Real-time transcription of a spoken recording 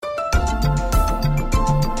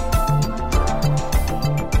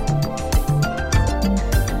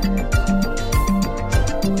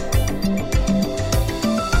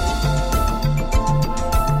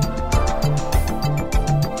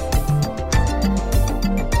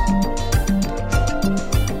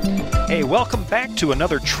welcome back to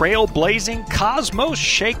another trailblazing,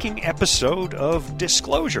 cosmos-shaking episode of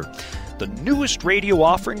Disclosure, the newest radio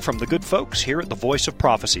offering from the good folks here at the Voice of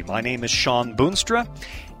Prophecy. My name is Sean Boonstra,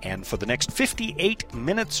 and for the next 58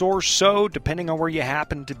 minutes or so, depending on where you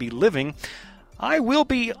happen to be living, I will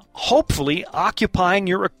be hopefully occupying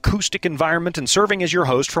your acoustic environment and serving as your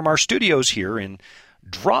host from our studios here in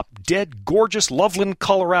drop-dead gorgeous Loveland,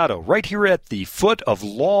 Colorado, right here at the foot of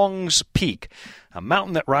Long's Peak, a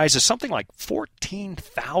mountain that rises something like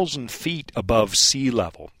 14,000 feet above sea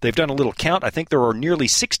level. They've done a little count. I think there are nearly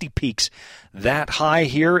 60 peaks that high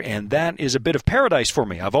here, and that is a bit of paradise for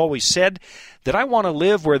me. I've always said that I want to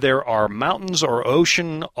live where there are mountains or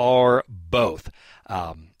ocean or both.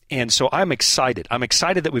 And so I'm excited. I'm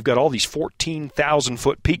excited that we've got all these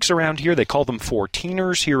 14,000-foot peaks around here. They call them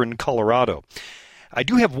 14ers here in Colorado. I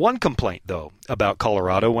do have one complaint, though, about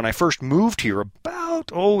Colorado. When I first moved here about,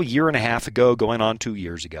 a year and a half ago, going on 2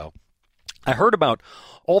 years ago, I heard about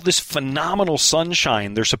all this phenomenal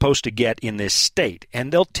sunshine they're supposed to get in this state.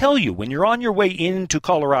 And they'll tell you when you're on your way into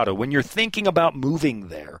Colorado, when you're thinking about moving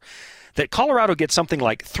there, that Colorado gets something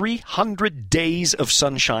like 300 days of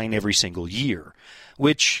sunshine every single year,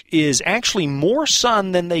 which is actually more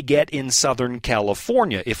sun than they get in Southern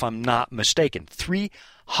California, if I'm not mistaken.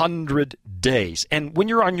 300 days. And when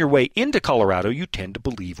you're on your way into Colorado, you tend to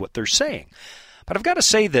believe what they're saying. But I've got to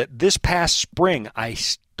say that this past spring, I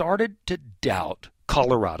started to doubt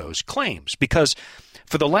Colorado's claims, because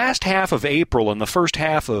for the last half of April and the first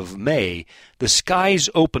half of May, the skies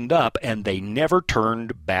opened up and they never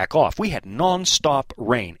turned back off. We had nonstop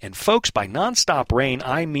rain. And folks, by nonstop rain,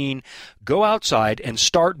 I mean go outside and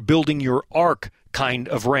start building your ark kind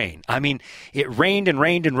of rain. I mean, it rained and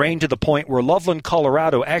rained and rained to the point where Loveland,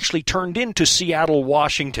 Colorado actually turned into Seattle,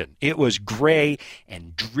 Washington. It was gray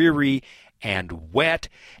and dreary and wet,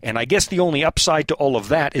 and I guess the only upside to all of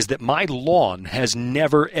that is that my lawn has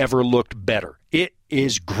never, ever looked better. It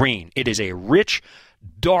is green. It is a rich,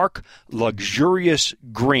 dark, luxurious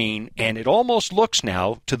green, and it almost looks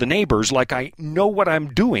now to the neighbors like I know what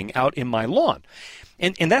I'm doing out in my lawn.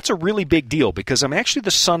 And that's a really big deal, because I'm actually the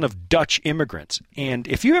son of Dutch immigrants. And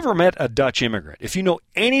if you ever met a Dutch immigrant, if you know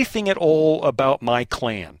anything at all about my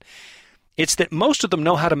clan, it's that most of them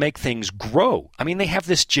know how to make things grow. I mean, they have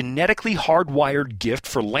this genetically hardwired gift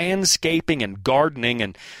for landscaping and gardening,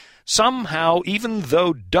 and somehow, even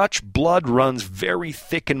though Dutch blood runs very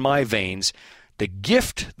thick in my veins, the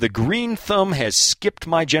gift, the green thumb, has skipped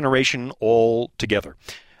my generation altogether.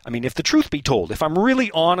 I mean, if the truth be told, if I'm really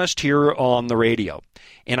honest here on the radio,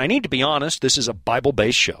 and I need to be honest, this is a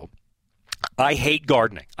Bible-based show, I hate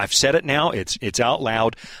gardening. I've said it now. It's out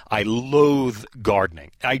loud. I loathe gardening.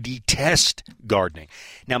 I detest gardening.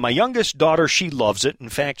 Now, my youngest daughter, she loves it. In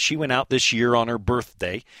fact, she went out this year on her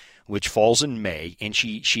birthday, which falls in May, and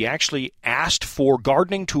she actually asked for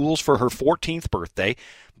gardening tools for her 14th birthday.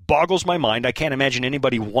 Boggles my mind. I can't imagine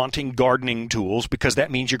anybody wanting gardening tools, because that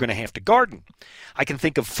means you're going to have to garden. I can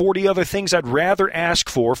think of 40 other things I'd rather ask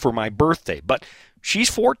for my birthday, but she's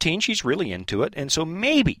 14, she's really into it, and so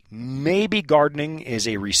maybe gardening is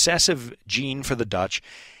a recessive gene for the Dutch,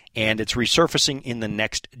 and it's resurfacing in the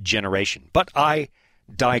next generation. But I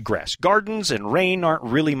digress. Gardens and rain aren't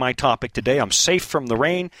really my topic today. I'm safe from the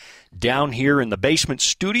rain down here in the basement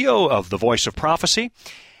studio of the Voice of Prophecy.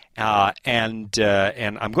 And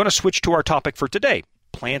I'm going to switch to our topic for today.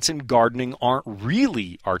 Plants and gardening aren't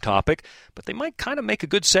really our topic, but they might kind of make a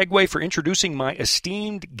good segue for introducing my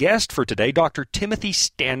esteemed guest for today, Dr. Timothy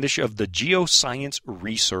Standish of the Geoscience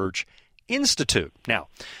Research Institute. Now,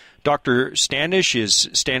 Dr. Standish is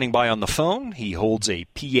standing by on the phone. He holds a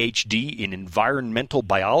Ph.D. in environmental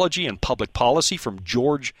biology and public policy from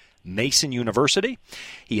George Mason University.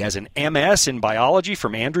 He has an MS in biology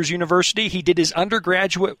from Andrews University. He did his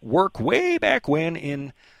undergraduate work way back when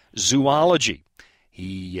in zoology.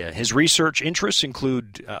 His research interests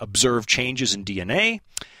include observed changes in DNA,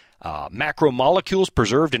 macromolecules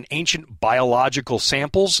preserved in ancient biological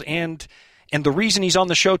samples, and the reason he's on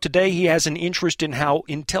the show today, he has an interest in how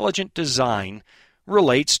intelligent design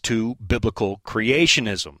relates to biblical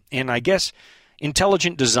creationism. And I guess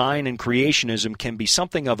intelligent design and creationism can be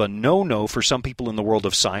something of a no-no for some people in the world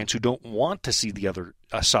of science who don't want to see the other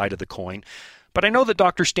side of the coin. But I know that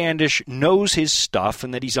Dr. Standish knows his stuff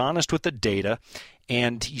and that he's honest with the data,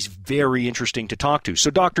 and he's very interesting to talk to. So,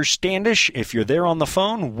 Dr. Standish, if you're there on the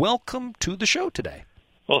phone, welcome to the show today.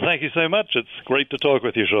 Well, thank you so much. It's great to talk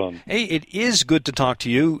with you, Sean. Hey, it is good to talk to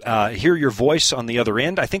you, hear your voice on the other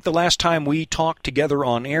end. I think the last time we talked together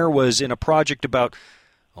on air was in a project about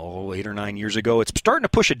 8 or 9 years ago. It's starting to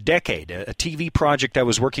push a decade, a TV project I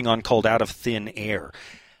was working on called Out of Thin Air.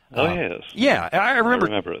 Yes. Yeah, I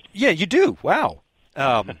remember it. Yeah, you do. Wow.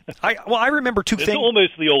 I remember two things. It's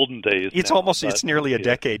almost the olden days. It's nearly a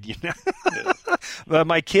decade. Yeah.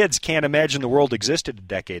 My kids can't imagine the world existed a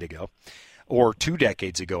decade ago, or 2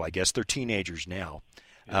 decades ago. I guess they're teenagers now.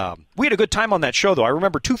 We had a good time on that show, though. I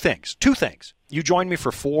remember two things. You joined me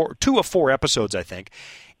for 2 of 4 episodes, I think.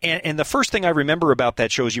 And the first thing I remember about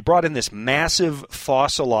that show is you brought in this massive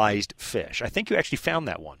fossilized fish. I think you actually found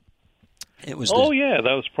that one. It was that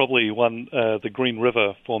was probably one, the Green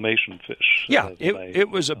River Formation fish. Yeah, it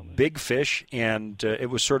was a big fish, and it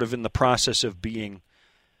was sort of in the process of being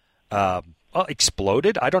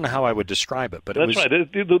exploded. I don't know how I would describe it, but That's right.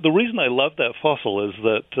 The reason I love that fossil is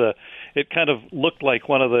that it kind of looked like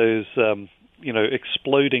one of those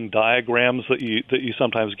exploding diagrams that you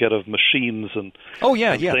sometimes get of machines and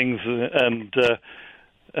things,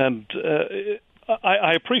 and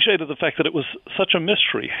I appreciated the fact that it was such a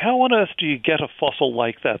mystery. How on earth do you get a fossil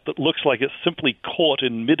like that looks like it's simply caught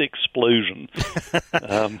in mid-explosion?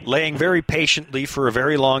 Laying very patiently for a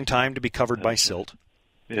very long time to be covered by silt.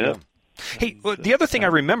 Yeah. Hey, the other thing I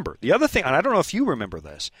remember, and I don't know if you remember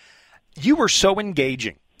this, you were so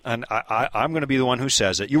engaging, and I'm going to be the one who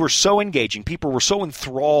says it. You were so engaging. People were so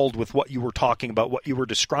enthralled with what you were talking about, what you were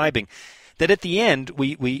describing, that at the end,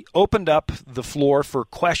 we opened up the floor for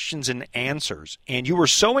questions and answers. And you were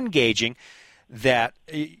so engaging that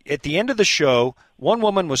at the end of the show, one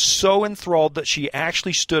woman was so enthralled that she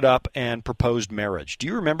actually stood up and proposed marriage. Do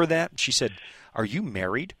you remember that? She said, "Are you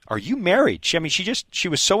married? Are you married?" She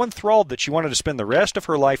was so enthralled that she wanted to spend the rest of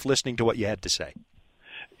her life listening to what you had to say.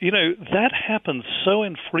 That happens so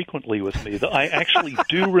infrequently with me that I actually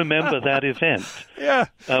do remember that event. Yeah.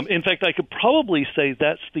 In fact, I could probably say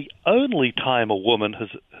that's the only time a woman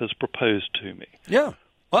has proposed to me. Yeah.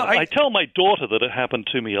 Well, I tell my daughter that it happened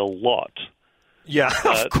to me a lot. Yeah,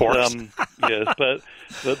 of course. Yes,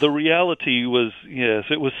 but the reality was, yes,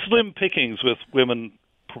 it was slim pickings with women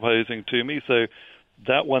proposing to me, so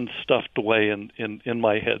that one's stuffed away in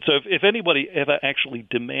my head. So if anybody ever actually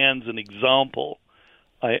demands an example,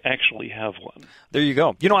 I actually have one. There you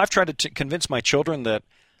go. I've tried to convince my children that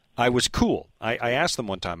I was cool. I asked them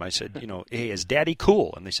one time, I said, hey, is Daddy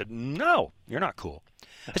cool? And they said, no, you're not cool.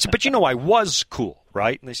 I said, but I was cool,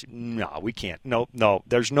 right? And they said, no, we can't. No,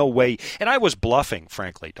 there's no way. And I was bluffing,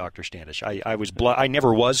 frankly, Dr. Standish. I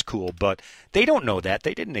never was cool, but they don't know that.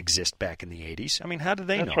 They didn't exist back in the 80s. I mean, how did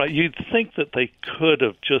they know? That's right. You'd think that they could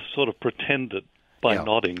have just sort of pretended by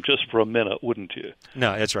nodding just for a minute, wouldn't you?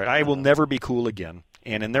 No, that's right. I will never be cool again.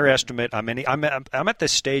 And in their estimate, I'm at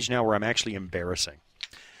this stage now where I'm actually embarrassing.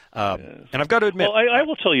 And I've got to admit... Well, I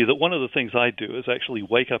will tell you that one of the things I do is actually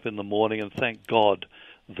wake up in the morning and thank God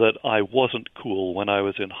that I wasn't cool when I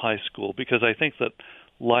was in high school, because I think that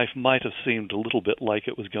life might have seemed a little bit like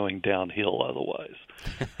it was going downhill otherwise.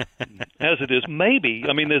 As it is, maybe,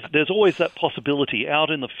 there's always that possibility out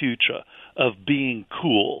in the future of being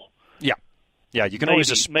cool. Yeah, you can always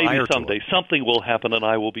aspire to it. Maybe someday something will happen and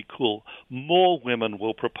I will be cool. More women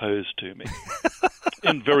will propose to me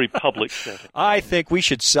in very public settings. I think we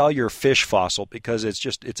should sell your fish fossil because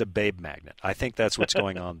it's a babe magnet. I think that's what's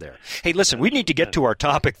going on there. Hey, listen, we need to get to our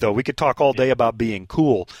topic, though. We could talk all day about being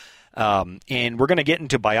cool. And we're going to get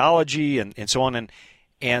into biology and so on.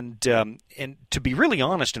 And to be really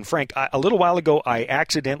honest and frank, a little while ago, I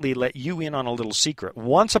accidentally let you in on a little secret.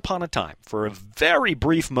 Once upon a time, for a very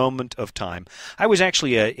brief moment of time, I was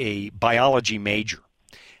actually a biology major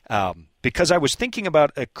because I was thinking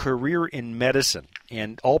about a career in medicine,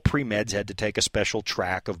 and all pre-meds had to take a special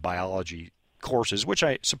track of biology courses, which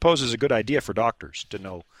I suppose is a good idea for doctors to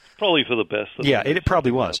know. Probably for the best. Yeah, it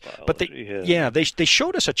probably was. But they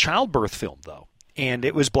showed us a childbirth film, though. And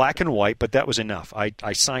it was black and white, but that was enough.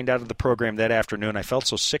 I signed out of the program that afternoon. I felt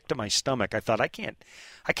so sick to my stomach. I thought, I can't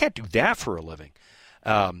do that for a living.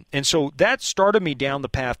 And so that started me down the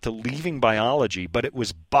path to leaving biology, but it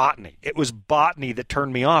was botany. It was botany that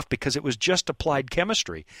turned me off because it was just applied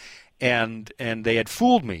chemistry. And they had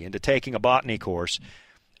fooled me into taking a botany course.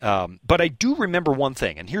 But I do remember one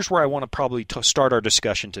thing, and here's where I want to probably start our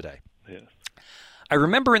discussion today. Yeah. I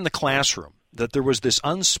remember in the classroom that there was this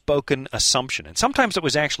unspoken assumption, and sometimes it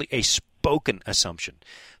was actually a spoken assumption.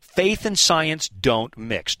 Faith and science don't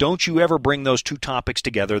mix. Don't you ever bring those two topics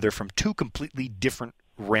together. They're from two completely different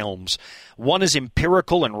realms. One is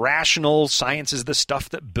empirical and rational. Science is the stuff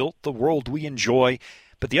that built the world we enjoy.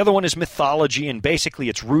 But the other one is mythology, and basically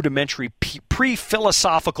it's rudimentary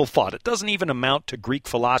pre-philosophical thought. It doesn't even amount to Greek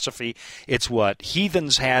philosophy. It's what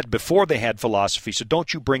heathens had before they had philosophy, so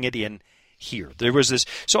don't you bring it in here. There was this.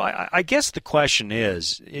 So I guess the question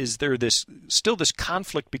is there still this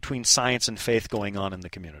conflict between science and faith going on in the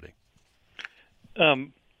community?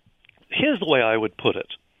 here's the way I would put it.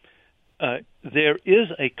 There is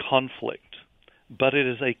a conflict, but it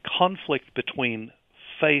is a conflict between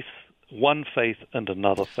one faith and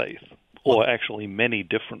another faith, or actually many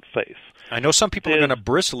different faiths. I know some people are going to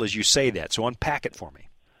bristle as you say that, so unpack it for me.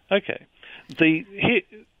 Okay.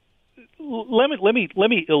 Let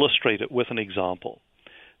me illustrate it with an example.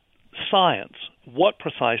 Science, what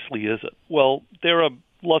precisely is it? Well, there are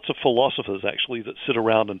lots of philosophers, actually, that sit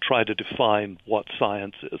around and try to define what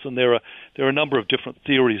science is, and there are a number of different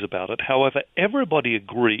theories about it. However, everybody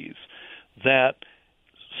agrees that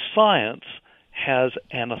science has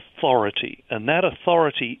an authority, and that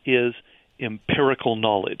authority is empirical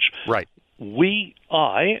knowledge. Right.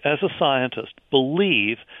 I, as a scientist,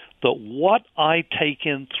 believe that what I take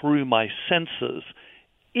in through my senses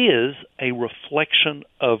is a reflection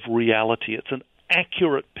of reality. It's an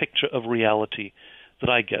accurate picture of reality that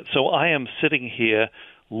I get. So I am sitting here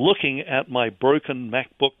looking at my broken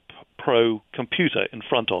MacBook Pro computer in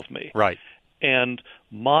front of me. Right. And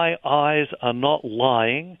my eyes are not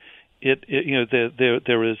lying.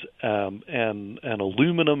 There is an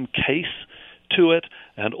aluminum case to it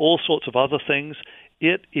and all sorts of other things.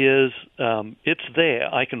 It's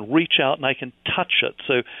there. I can reach out and I can touch it.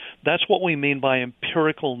 So that's what we mean by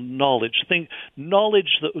empirical knowledge. Data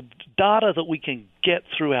that we can get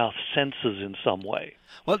through our senses in some way.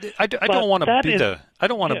 Well, I don't want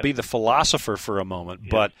to be the philosopher for a moment,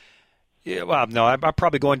 but I'm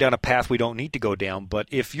probably going down a path we don't need to go down. But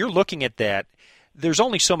if you're looking at that, there's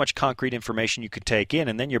only so much concrete information you could take in,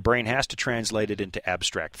 and then your brain has to translate it into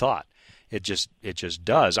abstract thought. It just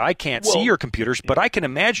does. I can't see your computers, but I can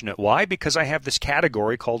imagine it. Why? Because I have this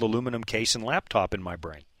category called aluminum case and laptop in my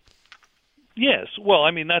brain. Yes. Well,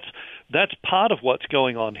 I mean, that's part of what's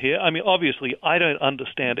going on here. I mean, obviously, I don't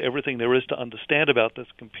understand everything there is to understand about this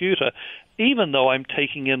computer, even though I'm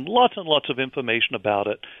taking in lots and lots of information about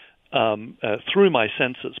it through my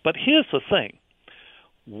senses. But here's the thing.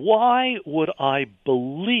 Why would I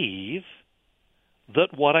believe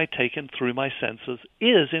that what I take in through my senses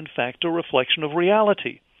is, in fact, a reflection of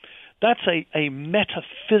reality? That's a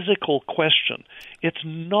metaphysical question. It's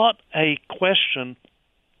not a question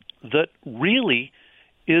that really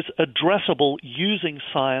is addressable using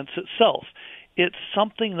science itself. It's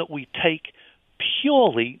something that we take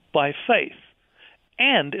purely by faith.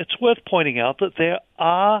 And it's worth pointing out that there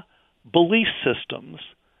are belief systems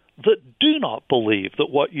that do not believe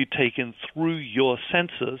that what you take in through your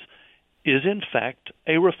senses is in fact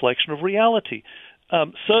a reflection of reality.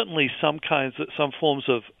 Certainly, some forms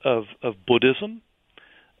of Buddhism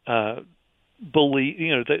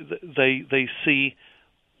believe. They see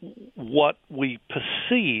what we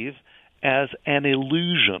perceive as an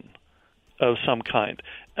illusion of some kind,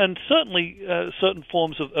 and certainly certain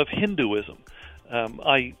forms of Hinduism.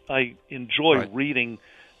 I enjoy reading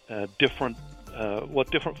what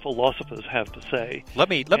different philosophers have to say. Let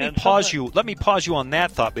me pause you on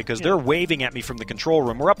that thought, because they're waving at me from the control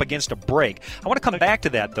room. We're up against a break. I want to come back to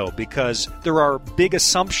that, though, because there are big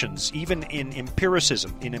assumptions, even in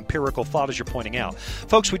empiricism, in empirical thought, as you're pointing out.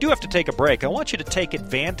 Folks, we do have to take a break. I want you to take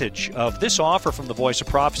advantage of this offer from the Voice of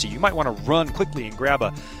Prophecy. You might want to run quickly and grab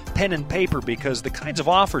a pen and paper, because the kinds of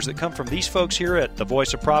offers that come from these folks here at the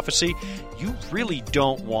Voice of Prophecy, you really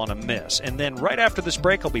don't want to miss. And then right after this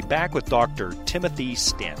break, I'll be back with Dr. Timothy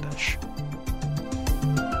Standish.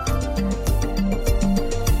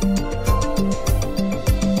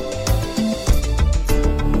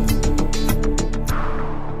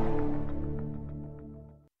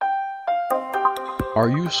 Are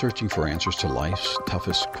you searching for answers to life's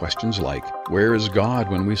toughest questions, like, where is God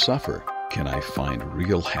when we suffer? Can I find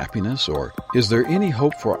real happiness? Or is there any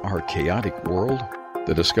hope for our chaotic world?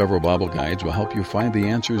 The Discover Bible Guides will help you find the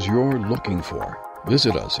answers you're looking for.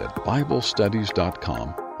 Visit us at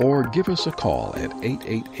BibleStudies.com or give us a call at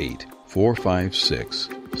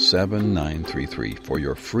 888-456-7933 for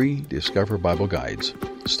your free Discover Bible Guides.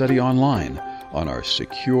 Study online on our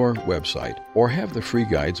secure website or have the free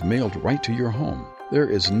guides mailed right to your home. There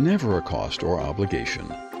is never a cost or obligation.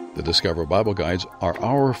 The Discover Bible Guides are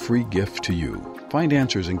our free gift to you. Find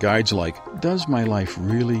answers in guides like, Does My Life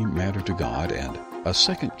Really Matter to God? And A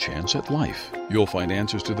Second Chance at Life. You'll find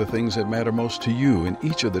answers to the things that matter most to you in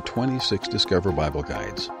each of the 26 Discover Bible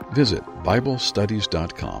Guides. Visit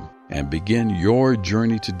BibleStudies.com and begin your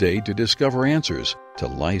journey today to discover answers to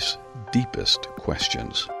life's deepest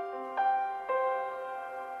questions.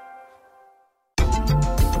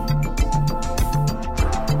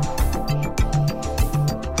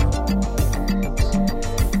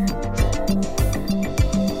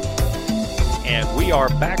 We are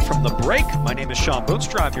back from the break. My name is Sean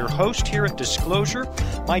Boonstra. I'm your host here at Disclosure.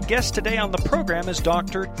 My guest today on the program is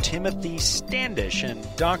Dr. Timothy Standish. And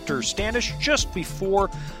Dr. Standish, just before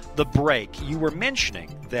the break, you were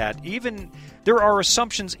mentioning that there are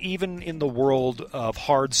assumptions even in the world of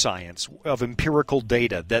hard science, of empirical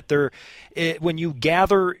data, that when you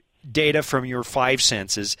gather data from your five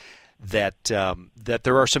senses, that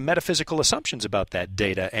there are some metaphysical assumptions about that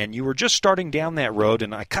data, and you were just starting down that road,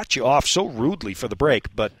 and I cut you off so rudely for the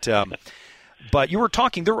break, but you were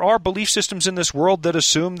talking, there are belief systems in this world that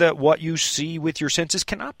assume that what you see with your senses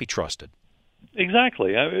cannot be trusted.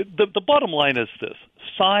 Exactly. The bottom line is this.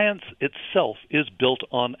 Science itself is built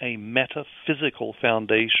on a metaphysical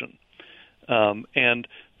foundation, and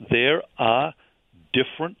there are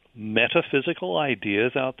different metaphysical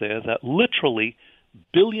ideas out there that literally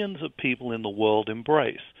billions of people in the world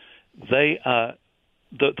embrace. They are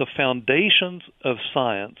the foundations of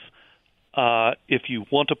science are, if you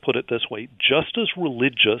want to put it this way, just as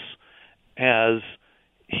religious as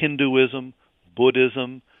Hinduism,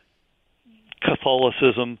 Buddhism,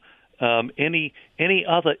 Catholicism, any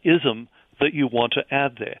other ism that you want to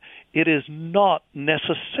add there. It is not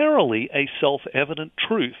necessarily a self-evident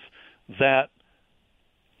truth that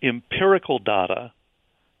empirical data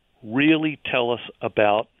really tell us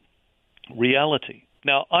about reality.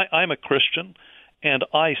 Now, I'm a Christian, and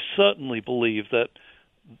I certainly believe that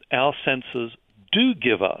our senses do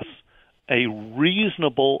give us a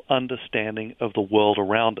reasonable understanding of the world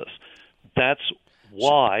around us. That's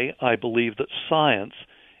why I believe that science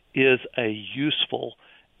is a useful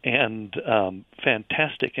and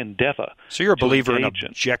fantastic endeavor. So you're a believer in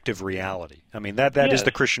objective reality. I mean, that yes. is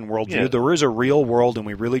the Christian worldview. Yes. There is a real world, and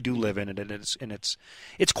we really do live in it, and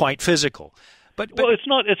it's quite physical. But it's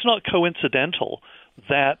not coincidental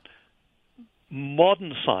that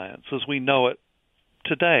modern science, as we know it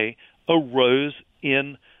today, arose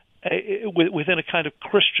within a kind of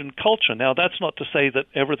Christian culture. Now, that's not to say that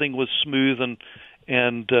everything was smooth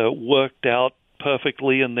and worked out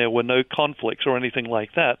perfectly and there were no conflicts or anything like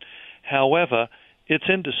that. However, it's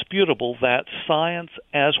indisputable that science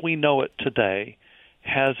as we know it today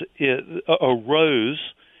arose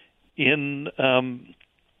in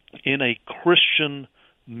a Christian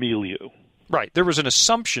milieu. Right. There was an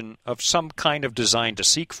assumption of some kind of design to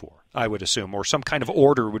seek for, I would assume, or some kind of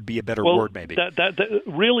order would be a better word maybe. That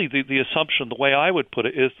really the assumption, the way I would put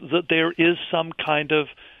it, is that there is some kind of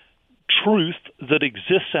truth that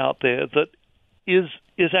exists out there that is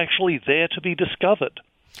actually there to be discovered.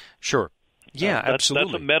 Sure. Yeah,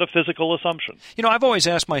 absolutely. That's a metaphysical assumption. You know, I've always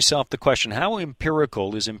asked myself the question, how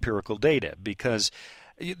empirical is empirical data? Because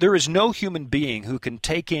there is no human being who can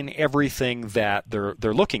take in everything that they're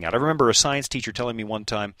looking at. I remember a science teacher telling me one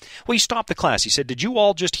time, well, he stopped the class. He said, did you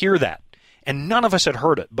all just hear that? And none of us had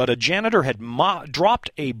heard it, but a janitor had dropped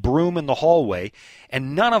a broom in the hallway,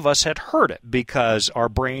 and none of us had heard it because our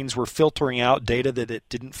brains were filtering out data that it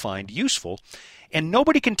didn't find useful. And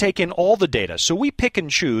nobody can take in all the data, so we pick and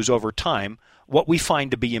choose over time what we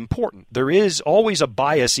find to be important. There is always a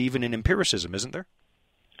bias even in empiricism, isn't there?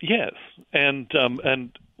 Yes, and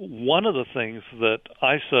one of the things that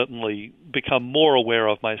I certainly become more aware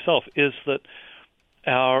of myself is that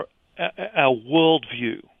our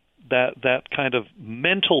worldview, that kind of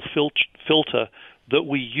mental filter that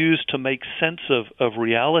we use to make sense of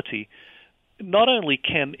reality, not only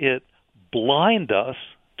can it blind us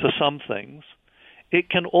to some things, it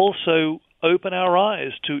can also open our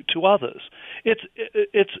eyes to others.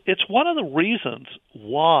 It's one of the reasons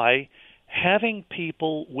why having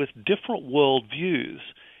people with different worldviews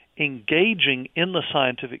engaging in the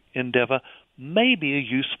scientific endeavor may be a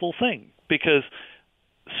useful thing, because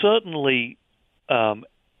certainly our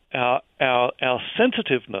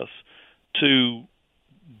sensitiveness to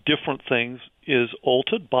different things is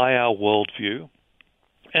altered by our worldview,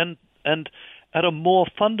 and at a more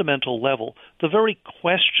fundamental level, the very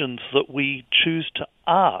questions that we choose to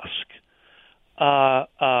ask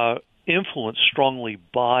are influenced strongly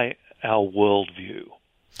by our worldview.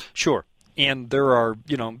 Sure. And there are,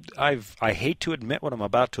 I hate to admit what I'm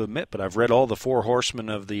about to admit, but I've read all the four horsemen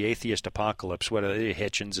of the atheist apocalypse, what are they,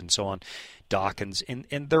 Hitchens and so on, Dawkins, and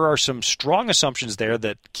there are some strong assumptions there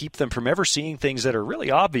that keep them from ever seeing things that are really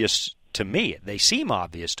obvious to me. They seem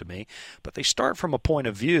obvious to me, but they start from a point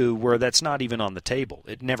of view where that's not even on the table.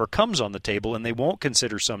 It never comes on the table, and they won't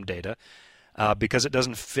consider some data because it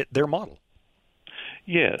doesn't fit their model.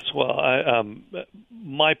 Yes, well,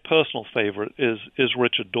 my personal favorite is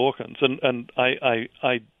Richard Dawkins, and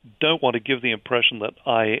I don't want to give the impression that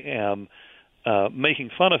I am making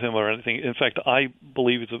fun of him or anything. In fact, I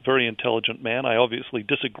believe he's a very intelligent man. I obviously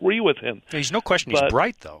disagree with him. There's no question he's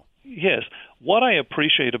bright, though. Yes. What I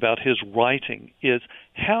appreciate about his writing is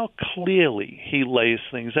how clearly he lays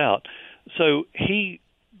things out. So he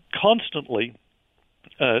constantly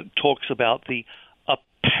talks about the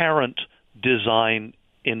apparent design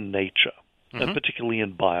in nature, and particularly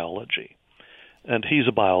in biology. And he's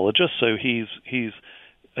a biologist, so he's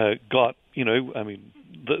got,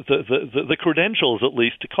 the credentials at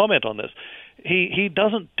least to comment on this. He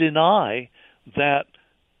doesn't deny that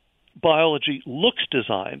biology looks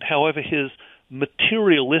designed. However, his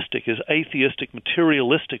atheistic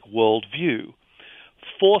materialistic worldview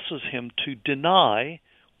forces him to deny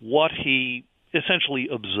what he essentially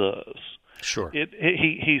observes. Sure.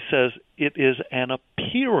 He says it is an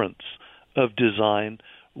appearance of design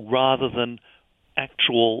rather than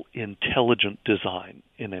actual intelligent design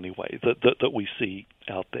in any way that we see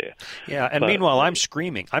out there. Yeah, and meanwhile I'm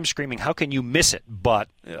screaming, how can you miss it? But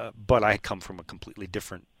I come from a completely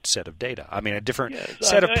different set of data. I mean, a different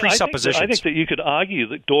set of presuppositions. I think that you could argue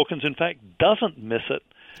that Dawkins, in fact, doesn't miss it.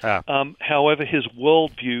 However, his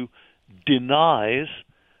worldview denies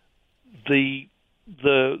the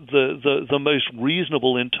most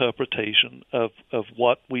reasonable interpretation of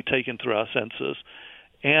what we take in through our senses,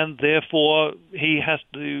 and therefore he has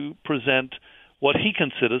to present what he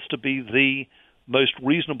considers to be the most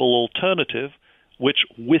reasonable alternative, which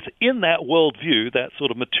within that worldview, that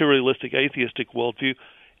sort of materialistic, atheistic worldview,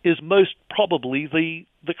 is most probably the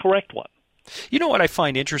correct one. You know what I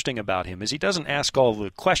find interesting about him is he doesn't ask all the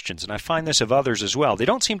questions, and I find this of others as well. They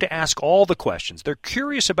don't seem to ask all the questions. They're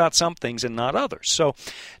curious about some things and not others. So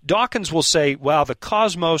Dawkins will say, wow, the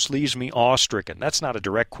cosmos leaves me awe-stricken. That's not a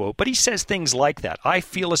direct quote, but he says things like that. I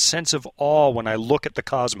feel a sense of awe when I look at the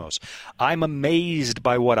cosmos. I'm amazed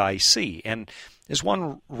by what I see. And as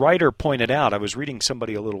one writer pointed out, I was reading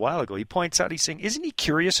somebody a little while ago, he points out, he's saying, isn't he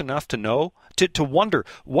curious enough to know, to wonder,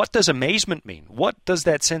 what does amazement mean? What does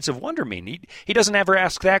that sense of wonder mean? He doesn't ever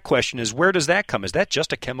ask that question, where does that come? Is that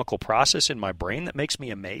just a chemical process in my brain that makes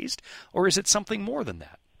me amazed? Or is it something more than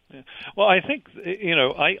that? Yeah. Well, I think,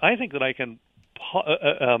 I think that I can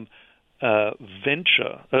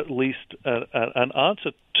venture at least an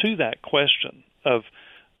answer to that question of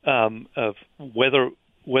whether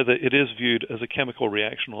it is viewed as a chemical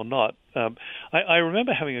reaction or not. I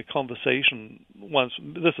remember having a conversation once,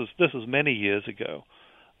 this is many years ago,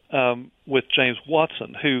 with James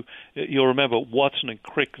Watson, who, you'll remember Watson and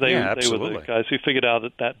Crick, they were the guys who figured out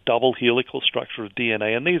that double helical structure of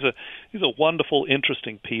DNA. And these are wonderful,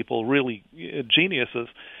 interesting people, really geniuses.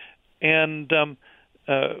 And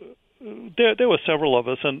there were several of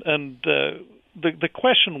us, and the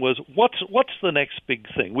question was, what's the next big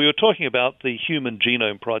thing? We were talking about the Human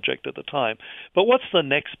Genome Project at the time, but what's the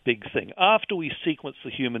next big thing after we sequence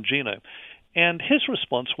the human genome? And his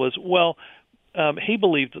response was, well, he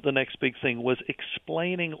believed that the next big thing was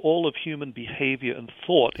explaining all of human behavior and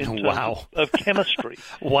thought in terms of chemistry.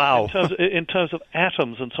 Wow. In terms of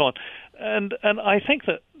atoms and so on. And I think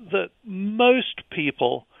that most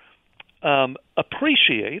people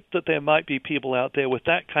appreciate that there might be people out there with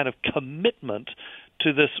that kind of commitment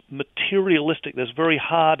to this materialistic, this very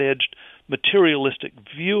hard-edged materialistic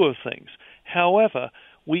view of things. However,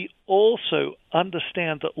 we also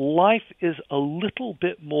understand that life is a little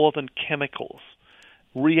bit more than chemicals.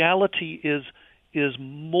 Reality is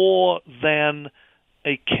more than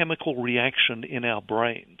a chemical reaction in our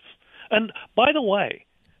brains. And by the way,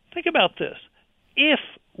 think about this. If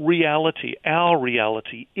reality, our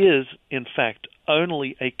reality, is in fact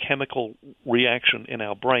only a chemical reaction in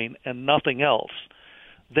our brain and nothing else,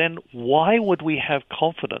 then why would we have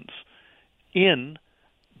confidence in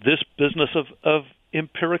this business of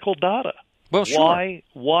empirical data? Well, sure.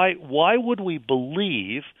 Why would we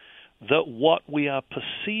believe that what we are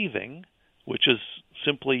perceiving, which is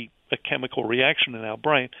simply a chemical reaction in our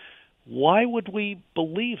brain, why would we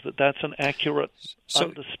believe that that's an accurate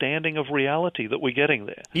understanding of reality, that we're getting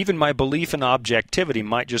there? Even my belief in objectivity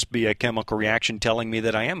might just be a chemical reaction telling me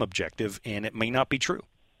that I am objective, and it may not be true.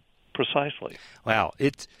 Precisely. Wow.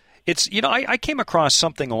 It's I came across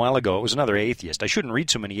something a while ago. It was another atheist. I shouldn't read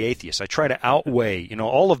so many atheists. I try to outweigh,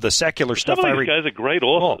 all of the secular stuff I read. Some of these guys are great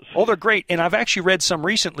authors. Oh, they're great. And I've actually read some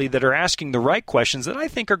recently that are asking the right questions that I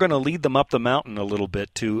think are going to lead them up the mountain a little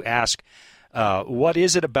bit to ask, what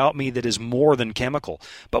is it about me that is more than chemical?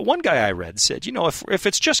 But one guy I read said, if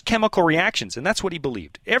it's just chemical reactions, and that's what he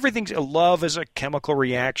believed. Love is a chemical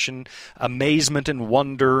reaction. Amazement and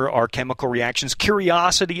wonder are chemical reactions.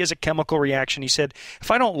 Curiosity is a chemical reaction. He said,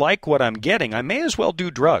 if I don't like what I'm getting, I may as well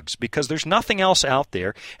do drugs because there's nothing else out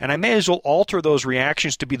there, and I may as well alter those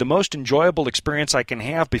reactions to be the most enjoyable experience I can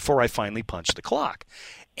have before I finally punch the clock.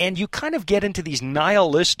 And you kind of get into these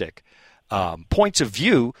nihilistic points of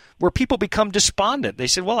view where people become despondent. They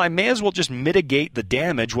said, well, I may as well just mitigate the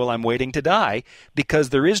damage while I'm waiting to die because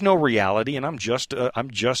there is no reality and I'm just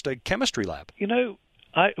a chemistry lab.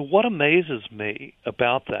 What amazes me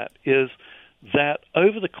about that is that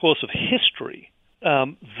over the course of history,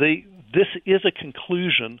 this is a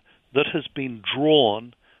conclusion that has been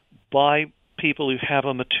drawn by people who have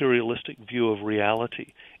a materialistic view of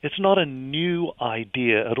reality. It's not a new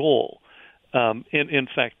idea at all. In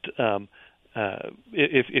fact,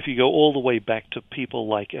 if you go all the way back to people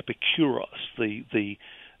like Epicurus, the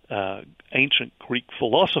ancient Greek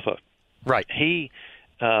philosopher, right? He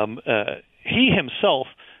himself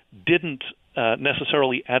didn't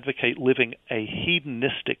necessarily advocate living a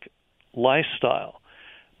hedonistic lifestyle,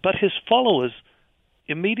 but his followers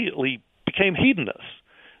immediately became hedonists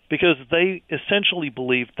because they essentially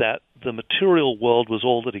believed that the material world was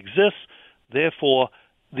all that exists, therefore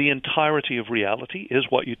the entirety of reality is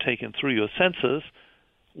what you take in through your senses.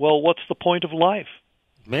 Well, what's the point of life?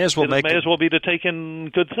 May as well be to take in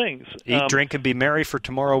good things. Eat, drink, and be merry, for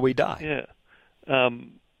tomorrow we die. Yeah.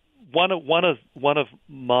 One of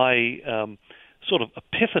my sort of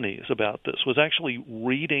epiphanies about this was actually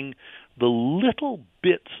reading the little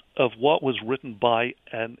bits of what was written by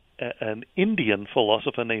an Indian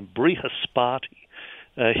philosopher named Brihaspati.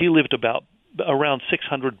 He lived around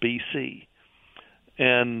 600 BC.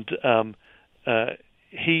 And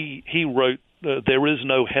he wrote, there is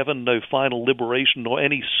no heaven, no final liberation, nor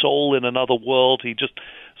any soul in another world. He just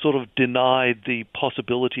sort of denied the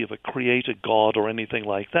possibility of a creator God or anything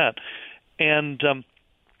like that. And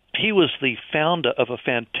he was the founder of a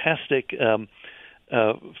fantastic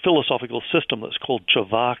philosophical system that's called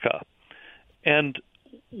Chavaka. And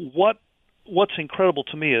what's incredible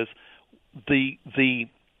to me is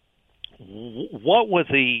what were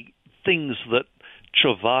the things that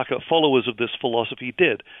Chavaka, followers of this philosophy,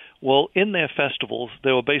 did? Well, in their festivals,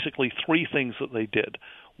 there were basically three things that they did.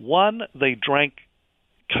 One, they drank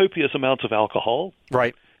copious amounts of alcohol.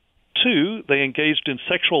 Right. Two, they engaged in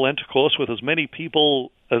sexual intercourse with as many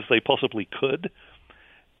people as they possibly could.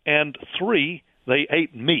 And three, they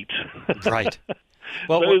ate meat. Right.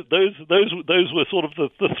 Well, those were sort of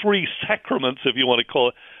the three sacraments, if you want to call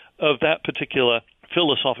it, of that particular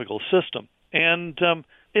philosophical system. And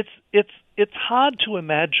it's hard to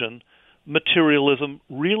imagine materialism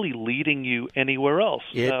really leading you anywhere else.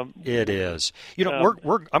 It is.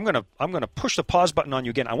 I'm going to push the pause button on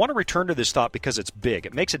you again. I want to return to this thought because it's big.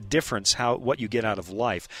 It makes a difference what you get out of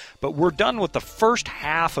life. But we're done with the first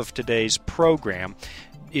half of today's program.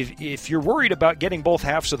 If you're worried about getting both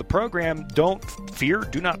halves of the program, don't fear,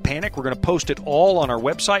 do not panic. We're going to post it all on our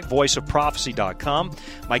website, voiceofprophecy.com.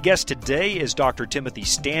 My guest today is Dr. Timothy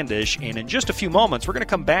Standish, and in just a few moments, we're going to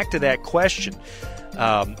come back to that question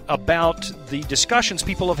about the discussions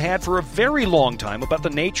people have had for a very long time about the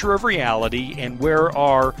nature of reality and where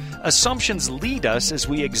our assumptions lead us as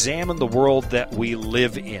we examine the world that we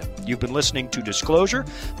live in. You've been listening to Disclosure.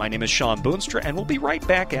 My name is Sean Boonstra, and we'll be right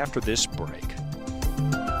back after this break.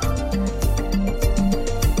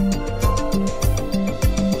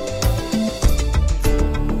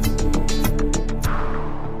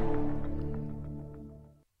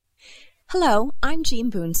 Hello, I'm Jean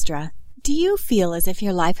Boonstra. Do you feel as if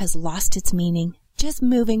your life has lost its meaning, just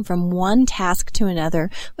moving from one task to another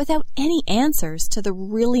without any answers to the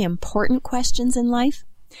really important questions in life?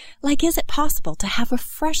 Like, is it possible to have a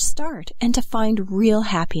fresh start and to find real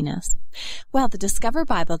happiness? Well, the Discover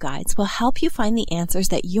Bible Guides will help you find the answers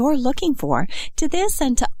that you're looking for to this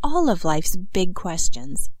and to all of life's big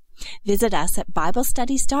questions. Visit us at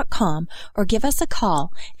BibleStudies.com or give us a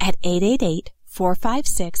call at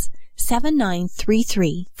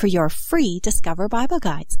 888-456-7933 for your free Discover Bible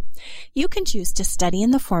Guides. You can choose to study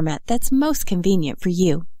in the format that's most convenient for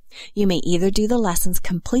you. You may either do the lessons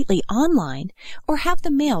completely online or have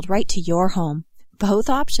them mailed right to your home. Both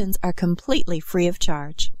options are completely free of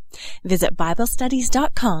charge. Visit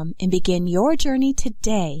BibleStudies.com and begin your journey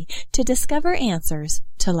today to discover answers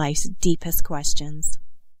to life's deepest questions.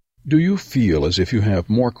 Do you feel as if you have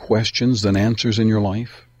more questions than answers in your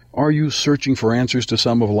life? Are you searching for answers to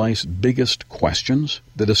some of life's biggest questions?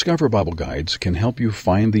 The Discover Bible Guides can help you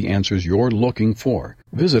find the answers you're looking for.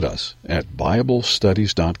 Visit us at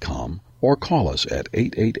BibleStudies.com or call us at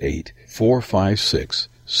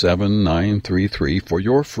 888-456-7933 for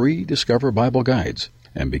your free Discover Bible Guides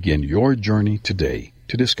and begin your journey today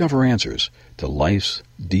to discover answers to life's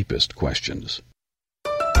deepest questions.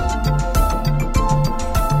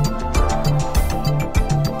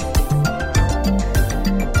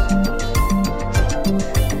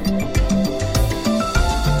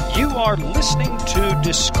 are listening to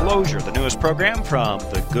Disclosure, the newest program from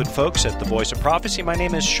the good folks at the Voice of Prophecy. My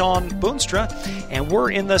name is Sean Boonstra, and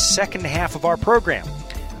we're in the second half of our program.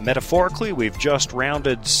 Metaphorically, we've just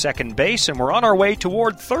rounded second base, and we're on our way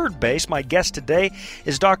toward third base. My guest today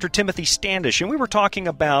is Dr. Timothy Standish, and we were talking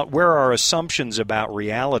about where our assumptions about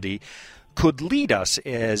reality could lead us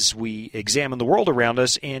as we examine the world around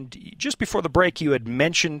us. And just before the break, you had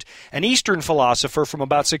mentioned an Eastern philosopher from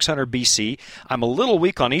about 600 BC. I'm a little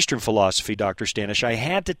weak on Eastern philosophy, Dr. Standish. I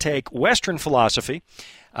had to take Western philosophy.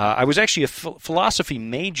 I was actually a philosophy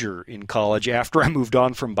major in college after I moved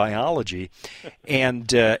on from biology.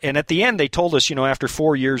 And at the end, they told us, after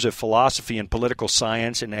 4 years of philosophy and political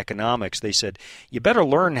science and economics, they said, you better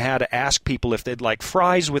learn how to ask people if they'd like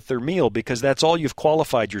fries with their meal, because that's all you've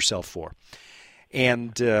qualified yourself for.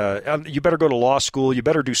 And you better go to law school. You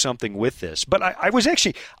better do something with this. But I was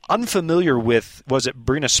actually unfamiliar with, was it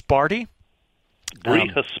Brina Sparty?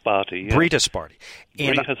 Brihaspati. Yeah. Brihaspati.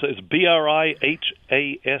 It's Brihaspati.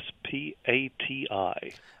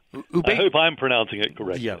 I hope I'm pronouncing it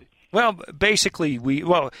correctly. Yeah. Well, basically,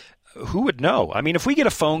 who would know? I mean, if we get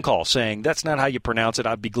a phone call saying that's not how you pronounce it,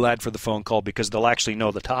 I'd be glad for the phone call because they'll actually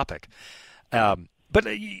know the topic. But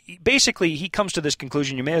basically, he comes to this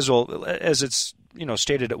conclusion: you may as well, as it's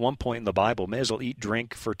stated at one point in the Bible, may as well eat,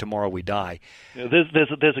 drink, for tomorrow we die.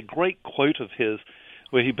 There's a great quote of his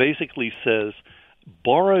where he basically says,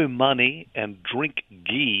 borrow money and drink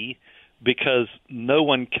ghee because no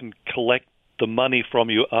one can collect the money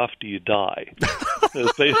from you after you die.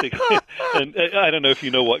 It's basically, and I don't know if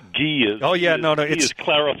you know what ghee is. Oh yeah, ghee is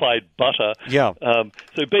clarified butter. Yeah.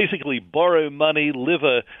 So basically, borrow money, live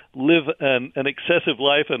an excessive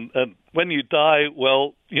life, and when you die,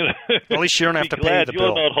 well, at least you don't have to pay the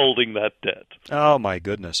bill. You're not holding that debt. Oh my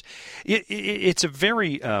goodness, it's a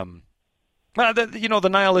very. The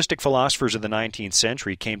nihilistic philosophers of the 19th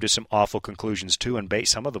century came to some awful conclusions too, and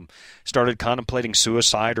some of them started contemplating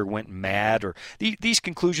suicide or went mad. Or these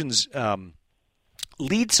conclusions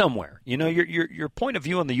lead somewhere. Your point of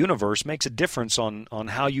view on the universe makes a difference on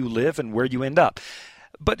how you live and where you end up.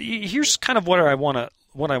 But here's kind of what I want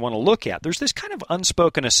to look at. There's this kind of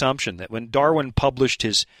unspoken assumption that when Darwin published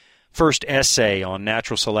his first essay on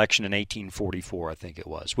natural selection in 1844, I think it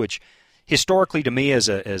was, which historically, to me, as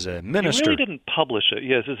a minister, he really didn't publish it.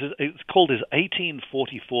 Yes, it's called his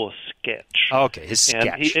 1844 sketch. Okay, his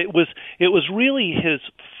sketch. And it was really his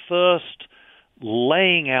first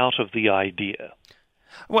laying out of the idea.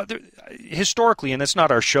 Well, historically, and it's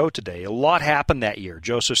not our show today, a lot happened that year.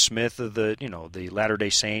 Joseph Smith of the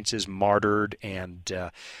Latter-day Saints is martyred, and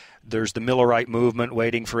there's the Millerite movement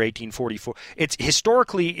waiting for 1844. It's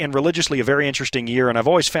historically and religiously a very interesting year, and I've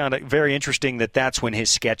always found it very interesting that that's when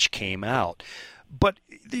his sketch came out. But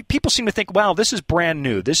people seem to think, wow, this is brand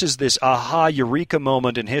new. This is this aha, eureka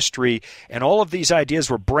moment in history, and all of these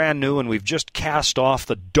ideas were brand new, and we've just cast off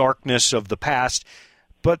the darkness of the past.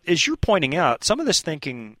 But as you're pointing out, some of this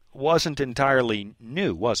thinking wasn't entirely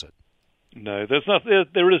new, was it? No,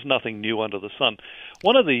 there is nothing new under the sun.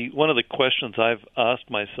 One of the questions I've asked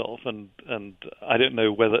myself, and I don't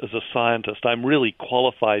know whether as a scientist I'm really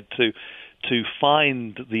qualified to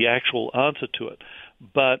find the actual answer to it,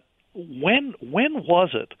 but when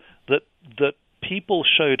was it that people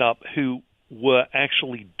showed up who were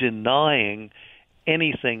actually denying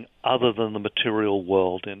anything other than the material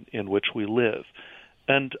world in which we live?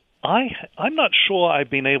 And I'm not sure I've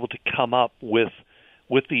been able to come up with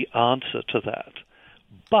the answer to that.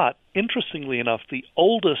 But interestingly enough, the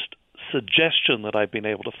oldest suggestion that I've been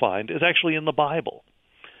able to find is actually in the Bible.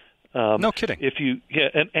 No kidding.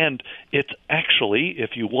 And it's actually,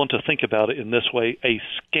 if you want to think about it in this way, a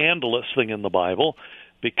scandalous thing in the Bible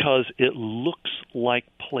because it looks like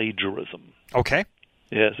plagiarism. Okay.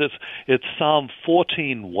 Yes, it's Psalm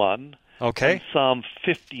 14:1. Okay. And Psalm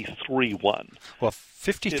 53:1. Well,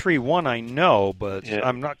 53:1 I know, but yeah.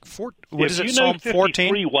 I'm not. What is it? Psalm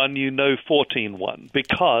 14? If you know 53:1, you know 14:1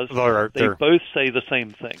 because they both say the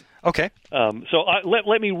same thing. Okay. So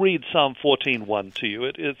let me read Psalm 14:1 to you.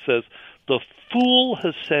 It says, "The fool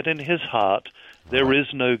has said in his heart, there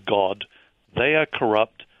is no God. They are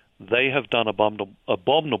corrupt. They have done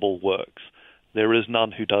abominable works. There is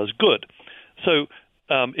none who does good." So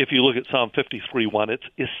if you look at Psalm 53:1, it's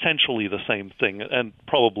essentially the same thing, and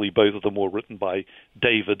probably both of them were written by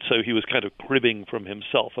David, so he was kind of cribbing from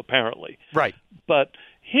himself, apparently. Right. But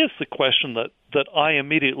here's the question that I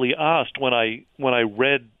immediately asked when I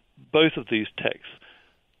read both of these texts.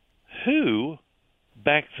 Who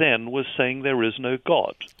back then was saying there is no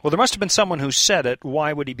God? Well, there must have been someone who said it.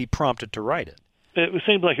 Why would he be prompted to write it? It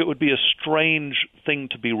seemed like it would be a strange thing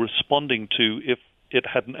to be responding to if it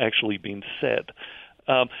hadn't actually been said.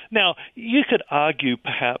 Now, you could argue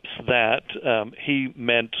perhaps that he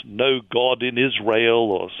meant no God in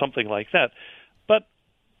Israel or something like that, but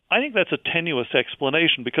I think that's a tenuous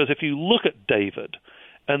explanation, because if you look at David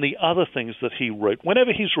and the other things that he wrote,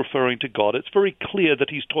 whenever he's referring to God, it's very clear that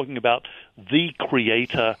he's talking about the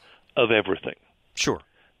creator of everything. Sure.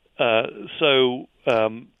 My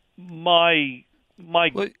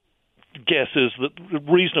guess is that,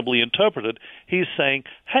 reasonably interpreted, he's saying,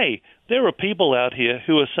 hey, there are people out here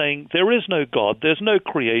who are saying there is no God, there's no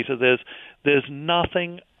creator, there's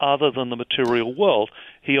nothing other than the material world.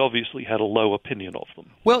 He obviously had a low opinion of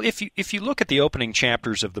them. Well, if you look at the opening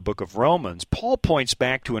chapters of the book of Romans, Paul points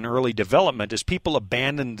back to an early development. As people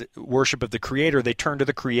abandoned worship of the Creator, they turned to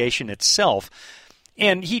the creation itself.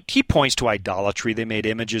 And he points to idolatry. They made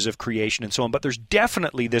images of creation and so on. But there's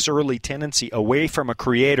definitely this early tendency away from a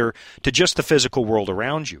creator to just the physical world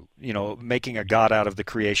around you, making a god out of the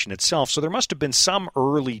creation itself. So there must have been some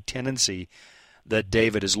early tendency that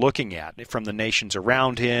David is looking at from the nations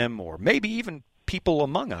around him, or maybe even people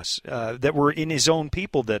among us that were in his own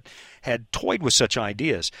people that had toyed with such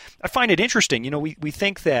ideas. I find it interesting. We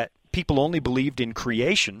think that people only believed in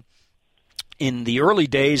creation in the early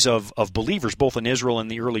days of believers, both in Israel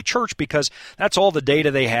and the early church, because that's all the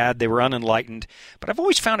data they had. They were unenlightened. But I've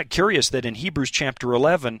always found it curious that in Hebrews chapter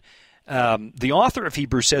 11, the author of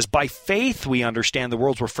Hebrews says, by faith we understand the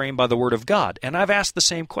worlds were framed by the word of God. And I've asked the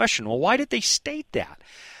same question. Well, why did they state that?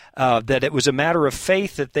 That it was a matter of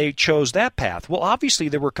faith that they chose that path? Well, obviously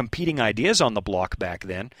there were competing ideas on the block back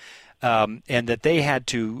then, and that they had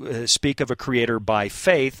to speak of a creator by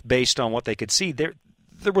faith based on what they could see.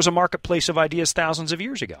 There was a marketplace of ideas thousands of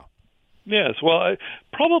years ago. Yes, well,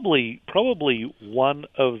 probably one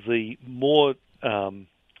of the more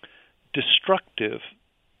destructive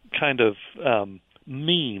kind of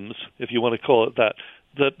memes, if you want to call it that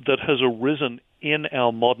has arisen in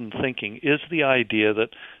our modern thinking is the idea that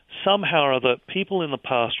somehow or other people in the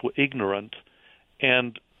past were ignorant,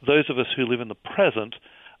 and those of us who live in the present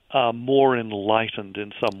are more enlightened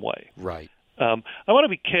in some way. Right. I want to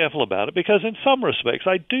be careful about it, because in some respects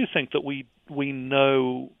I do think that we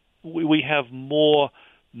know, we have more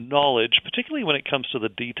knowledge, particularly when it comes to the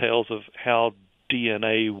details of how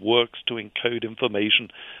DNA works to encode information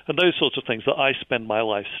and those sorts of things that I spend my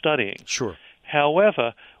life studying. Sure.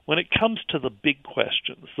 However, when it comes to the big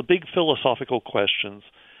questions, the big philosophical questions,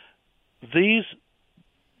 these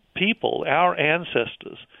people, our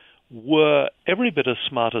ancestors, were every bit as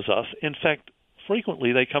smart as us. In fact,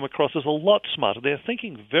 frequently they come across as a lot smarter. They're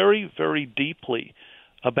thinking very, very deeply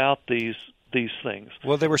about these things.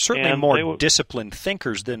 Well, they were certainly more disciplined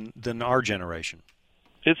thinkers than our generation.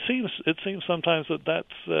 It seems sometimes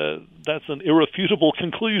that's an irrefutable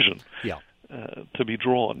conclusion. Yeah. To be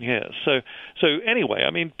drawn. Yeah. So anyway,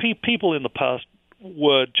 I mean, people in the past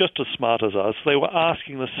were just as smart as us. They were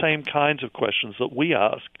asking the same kinds of questions that we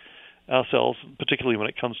ask ourselves, particularly when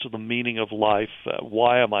it comes to the meaning of life.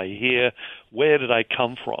 Why am I here? Where did I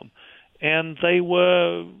come from? And they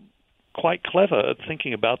were quite clever at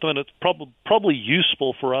thinking about them, and it's probably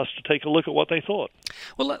useful for us to take a look at what they thought.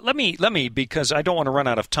 Well, let me, because I don't want to run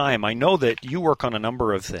out of time. I know that you work on a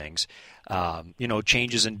number of things,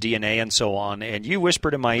 changes in DNA and so on, and you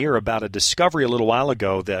whispered in my ear about a discovery a little while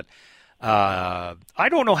ago that I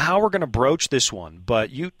don't know how we're going to broach this one, but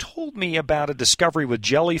you told me about a discovery with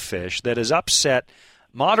jellyfish that has upset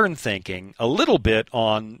modern thinking a little bit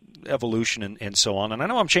on evolution and so on. And I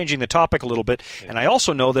know I'm changing the topic a little bit, and I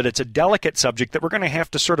also know that it's a delicate subject that we're going to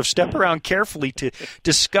have to sort of step around carefully to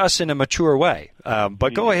discuss in a mature way.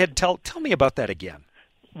 But go ahead, tell me about that again.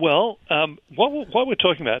 Well, what we're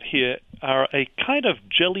talking about here are a kind of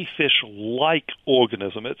jellyfish-like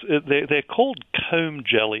organism. They're called comb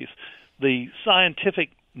jellies. The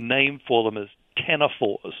scientific name for them is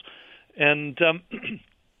ctenophores. And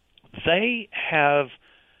they have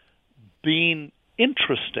been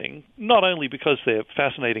interesting, not only because they're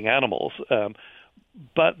fascinating animals,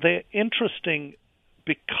 but they're interesting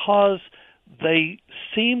because they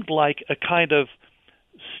seemed like a kind of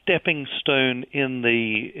stepping stone in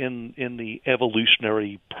the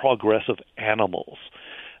evolutionary progress of animals.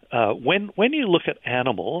 When you look at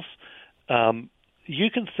animals,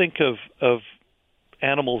 you can think of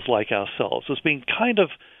animals like ourselves as being kind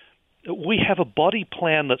of, we have a body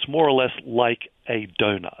plan that's more or less like a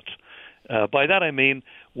donut. By that I mean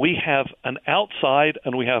we have an outside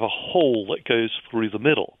and we have a hole that goes through the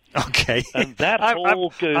middle. Okay. And that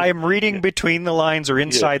hole goes... I am reading between the lines or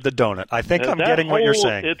inside the donut. I think I'm getting what you're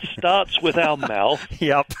saying. It starts with our mouth.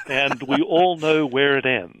 Yep. And we all know where it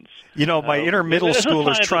ends. My inner middle school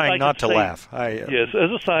is trying not to laugh. Yes, as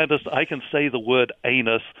a scientist, I can say the word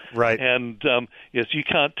anus. Right. And, yes, you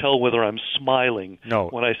can't tell whether I'm smiling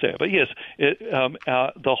when I say it. But, yes,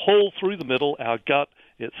 the hole through the middle, our gut,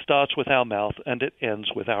 it starts with our mouth and it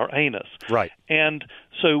ends with our anus. Right. And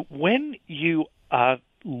so when you are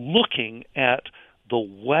looking at the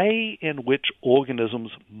way in which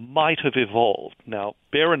organisms might have evolved. Now,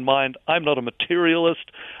 bear in mind, I'm not a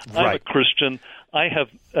materialist. I'm a Christian. I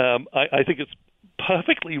think it's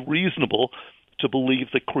perfectly reasonable to believe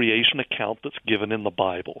the creation account that's given in the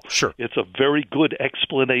Bible. Sure. It's a very good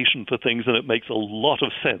explanation for things, and it makes a lot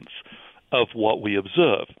of sense of what we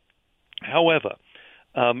observe. However,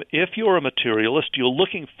 if you're a materialist, you're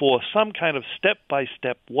looking for some kind of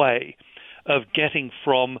step-by-step way of getting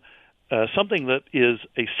from something that is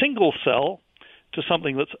a single cell to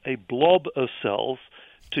something that's a blob of cells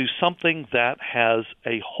to something that has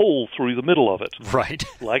a hole through the middle of it. Right.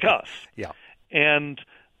 Like us. Yeah. And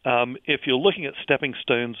if you're looking at stepping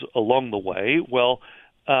stones along the way, well,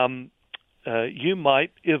 you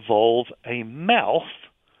might evolve a mouth,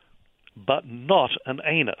 but not an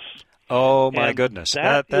anus. Oh, my goodness.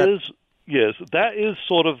 That is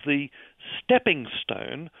sort of the stepping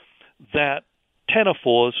stone that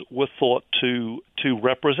ctenophores were thought to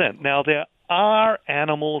represent. Now, there are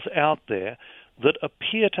animals out there that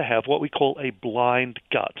appear to have what we call a blind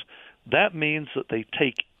gut. That means that they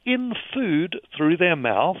take in food through their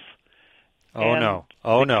mouth.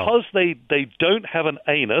 Because they don't have an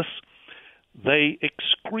anus, they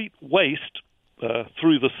excrete waste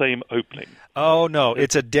through the same opening. Oh, no,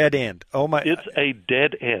 it's a dead end. Oh my! It's a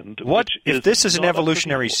dead end. What if this is an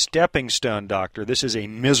evolutionary stepping stone, Doctor? This is a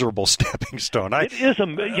miserable stepping stone. It is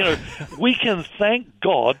we can thank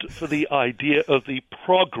God for the idea of the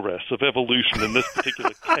progress of evolution in this particular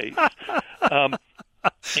case.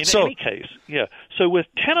 Any case, yeah. So with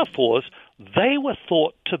ctenophores, they were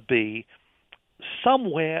thought to be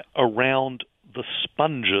somewhere around the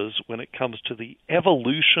sponges when it comes to the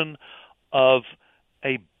evolution of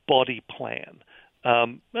a body plan.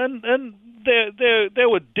 And there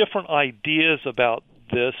were different ideas about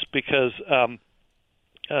this because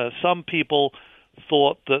some people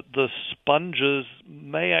thought that the sponges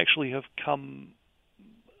may actually have come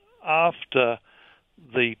after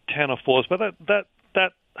the ctenophores, but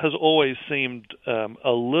that has always seemed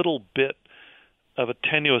a little bit of a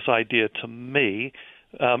tenuous idea to me.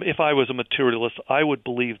 If I was a materialist, I would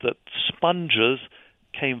believe that sponges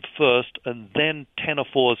came first, and then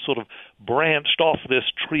ctenophores sort of branched off this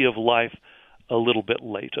tree of life a little bit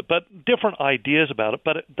later. But different ideas about it.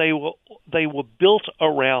 But they were built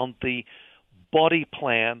around the body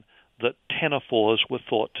plan that ctenophores were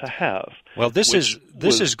thought to have. Well, this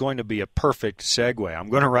is going to be a perfect segue. I'm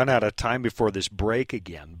going to run out of time before this break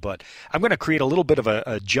again, but I'm going to create a little bit of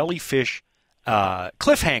a jellyfish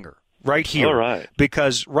cliffhanger right here. All right.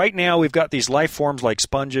 Because right now we've got these life forms like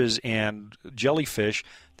sponges and jellyfish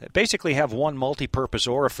that basically have one multi-purpose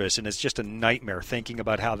orifice, and it's just a nightmare thinking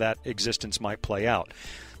about how that existence might play out.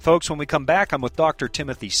 Folks, when we come back, I'm with Dr.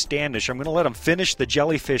 Timothy Standish. I'm going to let him finish the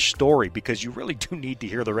jellyfish story because you really do need to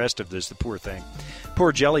hear the rest of this, the poor thing.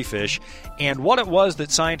 Poor jellyfish. And what it was that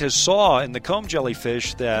scientists saw in the comb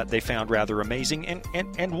jellyfish that they found rather amazing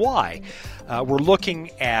and why. We're looking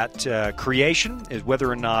at creation, whether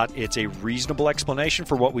or not it's a reasonable explanation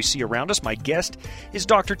for what we see around us. My guest is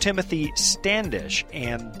Dr. Timothy Standish,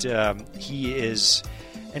 and he is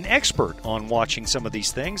an expert on watching some of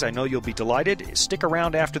these things. I know you'll be delighted. Stick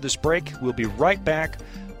around after this break. We'll be right back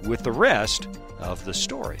with the rest of the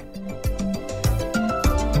story.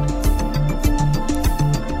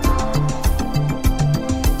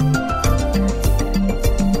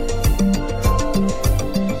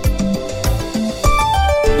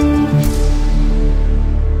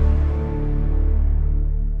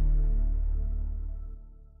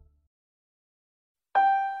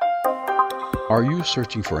 Are you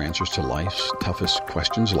searching for answers to life's toughest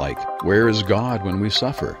questions like, where is God when we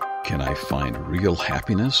suffer? Can I find real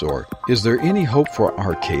happiness? Or is there any hope for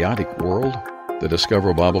our chaotic world? The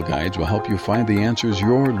Discover Bible Guides will help you find the answers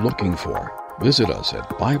you're looking for. Visit us at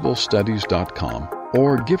BibleStudies.com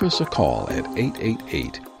or give us a call at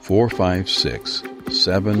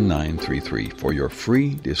 888-456-7933 for your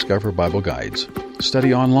free Discover Bible Guides.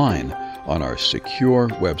 Study online on our secure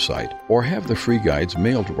website or have the free guides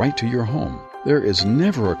mailed right to your home. There is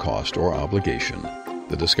never a cost or obligation.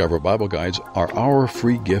 The Discover Bible Guides are our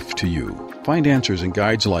free gift to you. Find answers in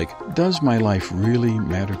guides like, Does My Life Really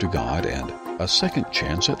Matter to God? And a second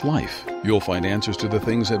chance at life. You'll find answers to the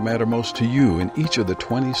things that matter most to you in each of the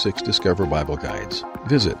 26 Discover Bible Guides.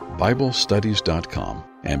 Visit BibleStudies.com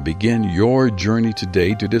and begin your journey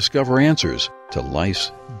today to discover answers to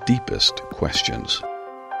life's deepest questions.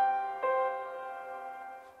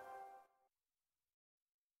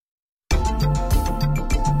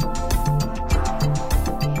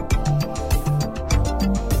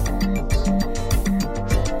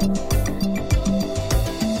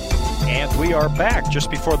 We are back.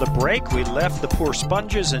 Just before the break, we left the poor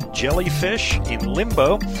sponges and jellyfish in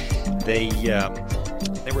limbo. They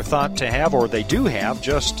were thought to have, or they do have,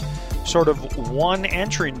 just sort of one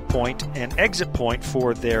entry point and exit point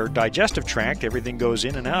for their digestive tract. Everything goes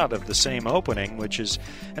in and out of the same opening, which is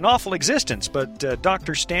an awful existence. But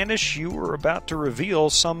Dr. Standish, you were about to reveal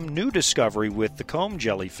some new discovery with the comb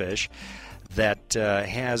jellyfish that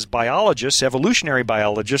has biologists, evolutionary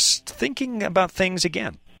biologists, thinking about things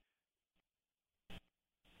again.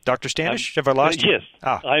 Dr. Standish, have I lost you? Yes,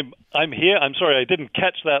 I'm here. I'm sorry, I didn't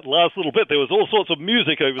catch that last little bit. There was all sorts of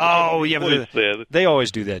music over the voice there. They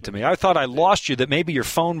always do that to me. I thought I lost you, that maybe your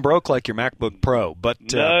phone broke like your MacBook Pro. But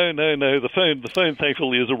No. The phone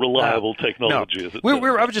thankfully is a reliable technology.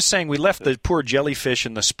 No. I was just saying we left the poor jellyfish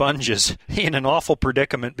and the sponges in an awful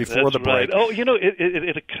predicament before the break. Right. Oh,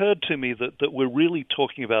 it occurred to me that we're really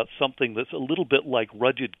talking about something that's a little bit like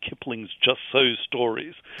Rudyard Kipling's Just So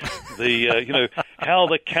stories. The how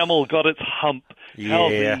the camel got its hump,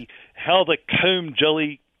 how the comb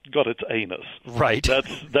jelly got its anus. Right.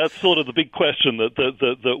 That's sort of the big question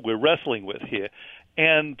that we're wrestling with here.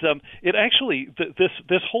 And it actually,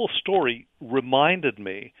 this whole story reminded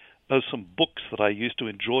me of some books that I used to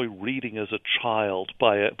enjoy reading as a child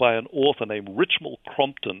by an author named Richmal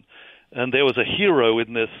Crompton. And there was a hero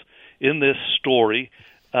in this story.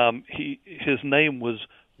 His name was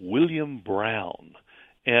William Brown,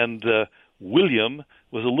 and William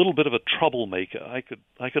was a little bit of a troublemaker. I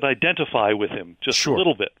could identify with him just a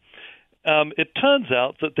little bit. It turns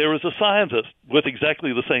out that there is a scientist with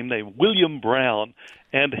exactly the same name, William Brown,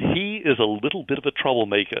 and he is a little bit of a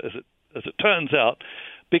troublemaker, as it turns out,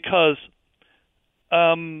 because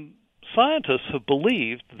scientists have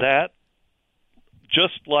believed that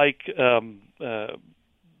just like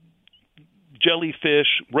jellyfish,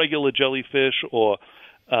 regular jellyfish, or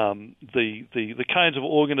the kinds of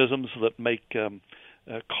organisms that make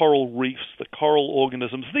coral reefs, the coral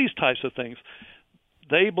organisms, these types of things,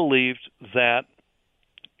 they believed that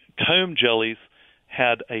comb jellies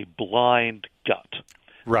had a blind gut.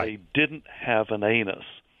 Right. They didn't have an anus.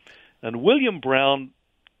 And William Brown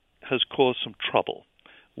has caused some trouble.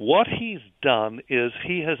 What he's done is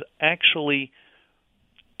he has actually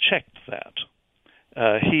checked that.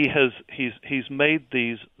 He's made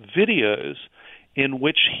these videos in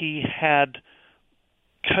which he had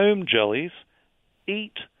comb jellies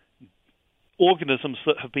eat organisms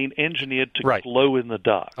that have been engineered to glow in the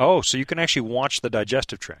dark. Oh, so you can actually watch the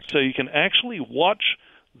digestive tract. So you can actually watch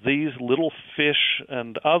these little fish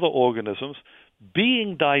and other organisms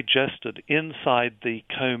being digested inside the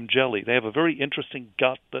comb jelly. They have a very interesting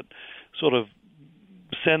gut that sort of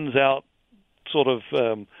sends out sort of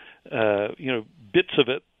bits of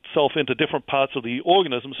itself into different parts of the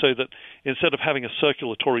organism, so that instead of having a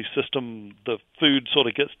circulatory system, the food sort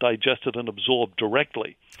of gets digested and absorbed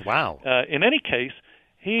directly. Wow. In any case,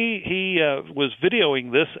 he was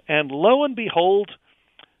videoing this, and lo and behold,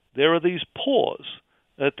 there are these pores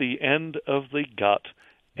at the end of the gut,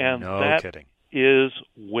 and kidding. Is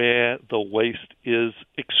where the waste is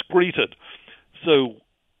excreted. So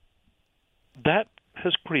that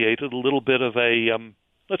has created a little bit of a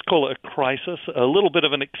let's call it a crisis, a little bit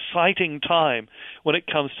of an exciting time when it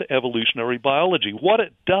comes to evolutionary biology. What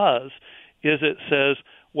it does is it says,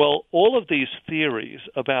 well, all of these theories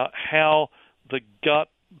about how the gut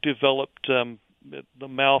developed the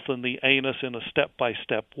mouth and the anus in a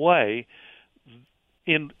step-by-step way,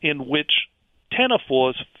 in which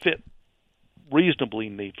ctenophores fit reasonably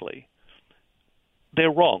neatly, they're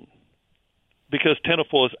wrong, because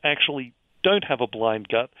ctenophores actually don't have a blind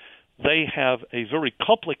gut. They have a very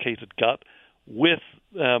complicated gut with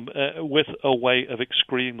a way of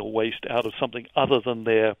excreting the waste out of something other than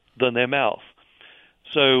their mouth.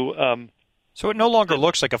 So it no longer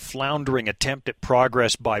looks like a floundering attempt at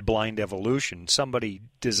progress by blind evolution. Somebody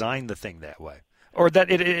designed the thing that way, or that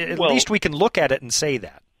at least we can look at it and say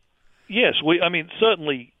that. Yes,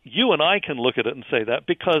 certainly you and I can look at it and say that,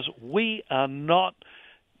 because we are not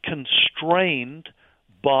constrained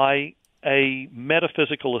by a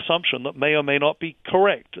metaphysical assumption that may or may not be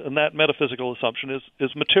correct, and that metaphysical assumption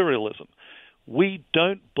is materialism. We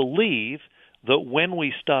don't believe that when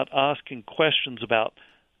we start asking questions about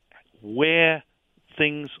where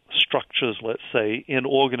things, structures, let's say, in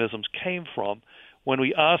organisms came from, when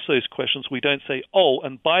we ask those questions, we don't say, oh,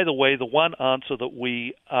 and by the way, the one answer that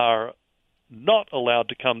we are not allowed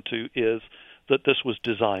to come to is that this was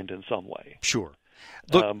designed in some way. Sure.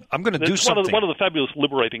 Look, I'm going to do something. One of the fabulous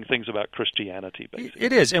liberating things about Christianity, basically.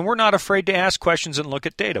 It is, and we're not afraid to ask questions and look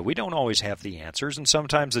at data. We don't always have the answers, and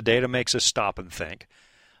sometimes the data makes us stop and think.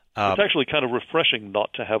 It's actually kind of refreshing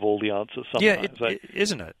not to have all the answers sometimes. Yeah,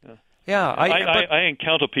 isn't it? Yeah. I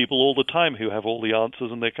encounter people all the time who have all the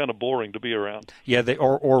answers, and they're kind of boring to be around. Yeah,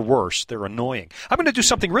 or worse, they're annoying. I'm going to do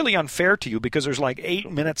something really unfair to you because there's like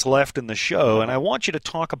 8 minutes left in the show, and I want you to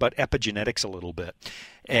talk about epigenetics a little bit.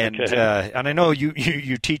 And and I know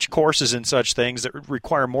you teach courses and such things that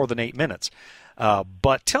require more than 8 minutes.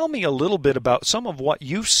 But tell me a little bit about some of what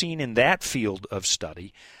you've seen in that field of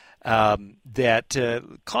study that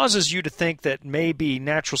causes you to think that maybe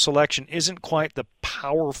natural selection isn't quite the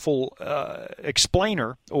powerful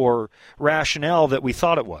explainer or rationale that we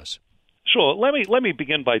thought it was. Sure. Let me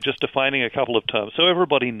begin by just defining a couple of terms so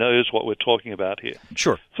everybody knows what we're talking about here.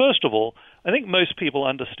 Sure. First of all, I think most people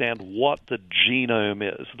understand what the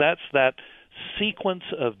genome is. That's that sequence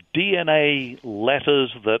of DNA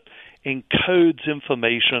letters that encodes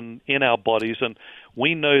information in our bodies, and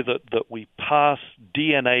we know that we pass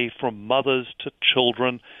DNA from mothers to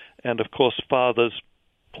children, and of course fathers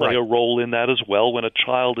play a role in that as well. When a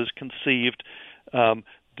child is conceived,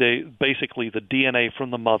 basically the DNA from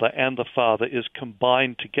the mother and the father is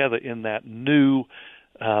combined together in that new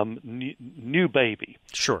baby.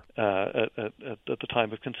 Sure. At the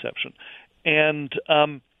time of conception, and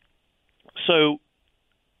so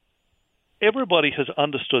everybody has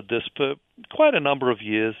understood this for quite a number of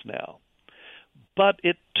years now. But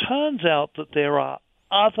it turns out that there are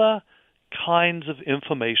other kinds of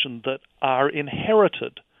information that are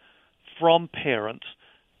inherited from parents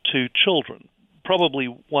to children. Probably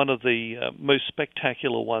one of the most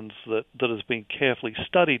spectacular ones that has been carefully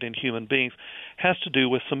studied in human beings has to do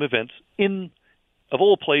with some events in, of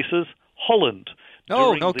all places, Holland.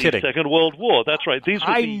 Oh, no kidding. The Second World War. That's right.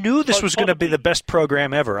 I knew this was going to be the best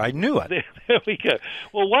program ever. I knew it. There we go.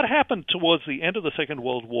 Well, what happened towards the end of the Second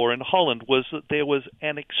World War in Holland was that there was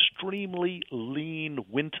an extremely lean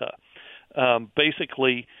winter.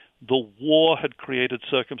 Basically, the war had created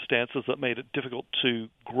circumstances that made it difficult to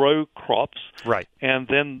grow crops. Right. And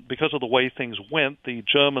then, because of the way things went, the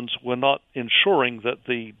Germans were not ensuring that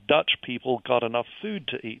the Dutch people got enough food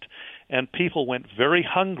to eat. And people went very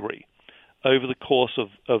hungry over the course of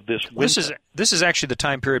this winter. This is actually the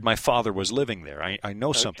time period my father was living there. I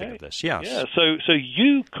know something of this. Yes. Yeah. So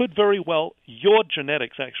you could very well, your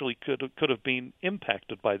genetics actually could have been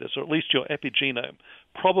impacted by this, or at least your epigenome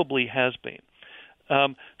probably has been.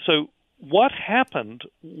 So what happened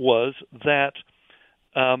was that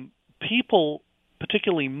people,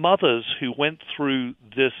 particularly mothers who went through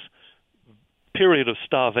this period of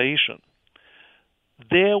starvation,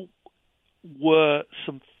 there were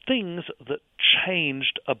some things that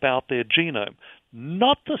changed about their genome.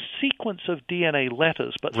 Not the sequence of DNA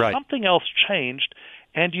letters, but something else changed,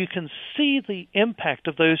 and you can see the impact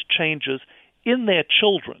of those changes in their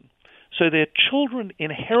children. So their children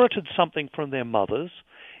inherited something from their mothers.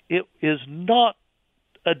 It is not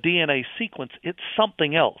a DNA sequence, it's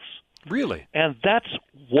something else. Really? And that's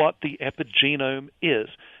what the epigenome is.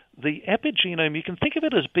 The epigenome, you can think of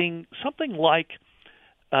it as being something like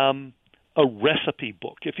a recipe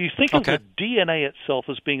book. If you think of the DNA itself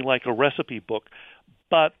as being like a recipe book,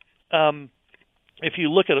 but if you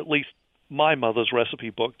look at least my mother's recipe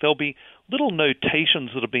book, there'll be little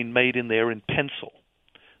notations that have been made in there in pencil.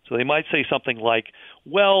 So they might say something like,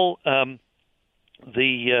 well, put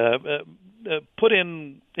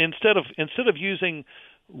in instead of using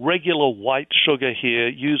regular white sugar here,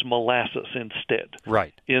 use molasses instead.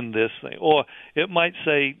 Right. In this thing, or it might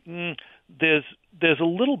say there's a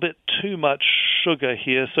little bit too much sugar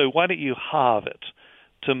here, so why don't you halve it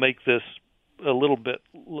to make this a little bit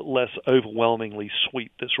less overwhelmingly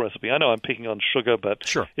sweet, this recipe. I know I'm picking on sugar, but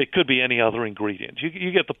it could be any other ingredient.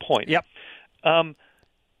 You get the point. Yep.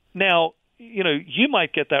 Now, you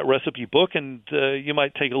might get that recipe book and you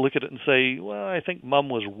might take a look at it and say, well, I think Mum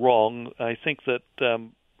was wrong. I think that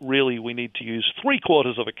really we need to use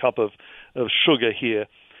 3/4 of a cup of sugar here.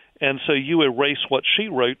 And so you erase what she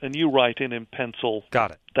wrote and you write in pencil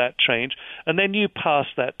that change. And then you pass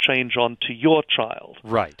that change on to your child.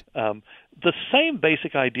 Right. The same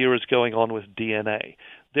basic idea is going on with DNA.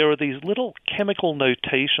 There are these little chemical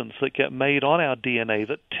notations that get made on our DNA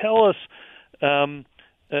that tell us,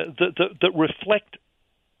 that reflect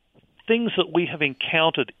things that we have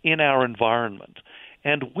encountered in our environment.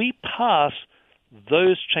 And we pass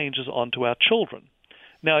those changes onto our children.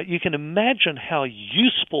 Now, you can imagine how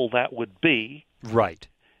useful that would be. Right.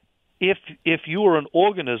 If you are an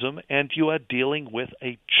organism and you are dealing with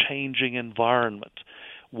a changing environment.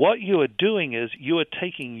 What you are doing is you are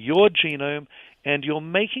taking your genome and you're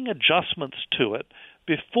making adjustments to it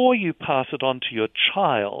before you pass it on to your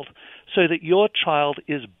child so that your child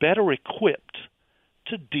is better equipped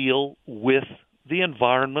to deal with the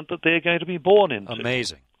environment that they're going to be born into.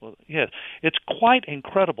 Amazing. Well, yes, it's quite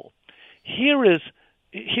incredible. Here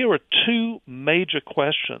are two major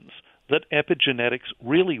questions that epigenetics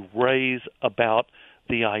really raise about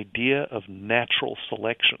the idea of natural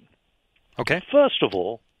selection. Okay. First of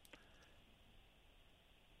all,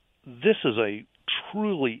 this is a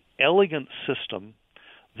truly elegant system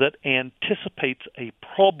that anticipates a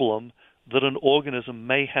problem that an organism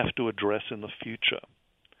may have to address in the future.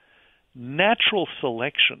 Natural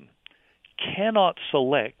selection cannot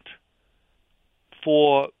select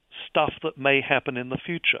for stuff that may happen in the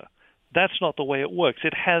future. That's not the way it works.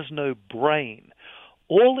 It has no brain.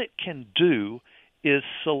 All it can do is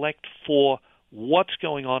select for what's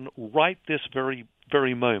going on right this very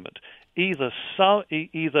moment. Either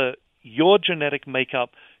your genetic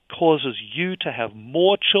makeup causes you to have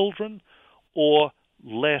more children or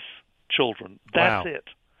less children. That's it.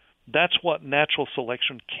 That's what natural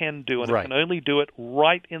selection can do, and it can only do it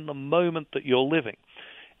right in the moment that you're living.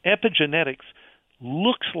 Epigenetics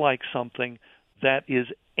looks like something that is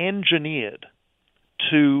engineered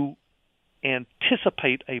to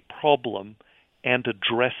anticipate a problem and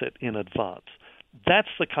address it in advance. That's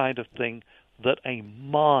the kind of thing that a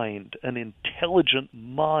mind, an intelligent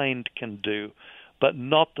mind, can do, but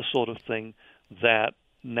not the sort of thing that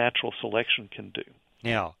natural selection can do.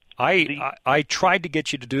 Now, I tried to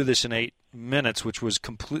get you to do this in 8 minutes, which was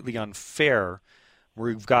completely unfair.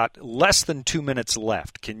 We've got less than 2 minutes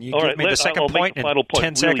left. Can you give me the second point in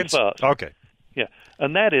 10 seconds? Fast. Okay. Yeah,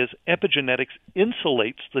 and that is epigenetics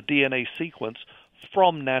insulates the DNA sequence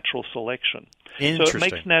from natural selection. So it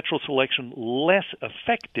makes natural selection less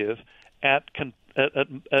effective at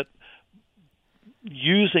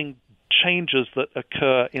using changes that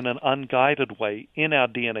occur in an unguided way in our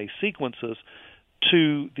DNA sequences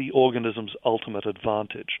to the organism's ultimate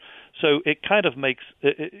advantage. So it kind of makes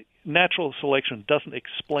natural selection doesn't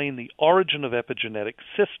explain the origin of epigenetic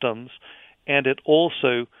systems, and it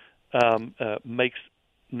also makes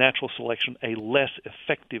natural selection a less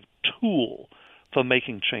effective tool for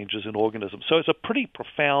making changes in organisms. So it's a pretty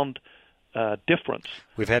profound difference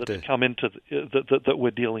that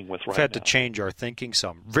we're dealing with right now. We've had to change our thinking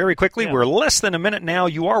some. Very quickly, we're less than a minute now.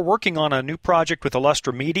 You are working on a new project with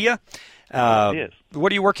Illustra Media. Yes.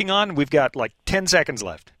 What are you working on? We've got like 10 seconds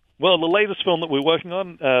left. Well, the latest film that we're working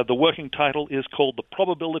on, the working title is called The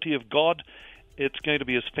Probability of God. It's going to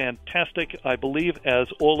be as fantastic, I believe, as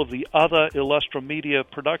all of the other Illustra Media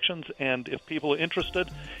productions. And if people are interested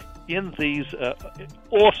in these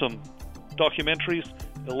awesome documentaries,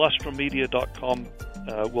 illustramedia.com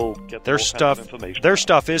will get their stuff. Information. Their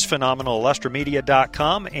stuff is phenomenal.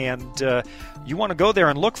 Illustramedia.com, and you want to go there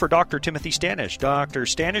and look for Dr. Timothy Standish. Dr.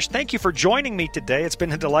 Standish, thank you for joining me today. It's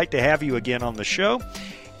been a delight to have you again on the show.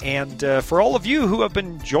 And for all of you who have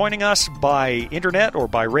been joining us by internet or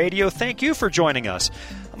by radio, thank you for joining us.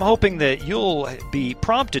 I'm hoping that you'll be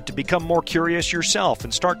prompted to become more curious yourself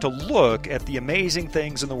and start to look at the amazing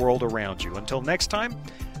things in the world around you. Until next time,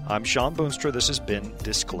 I'm Sean Boonstra. This has been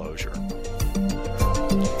Disclosure.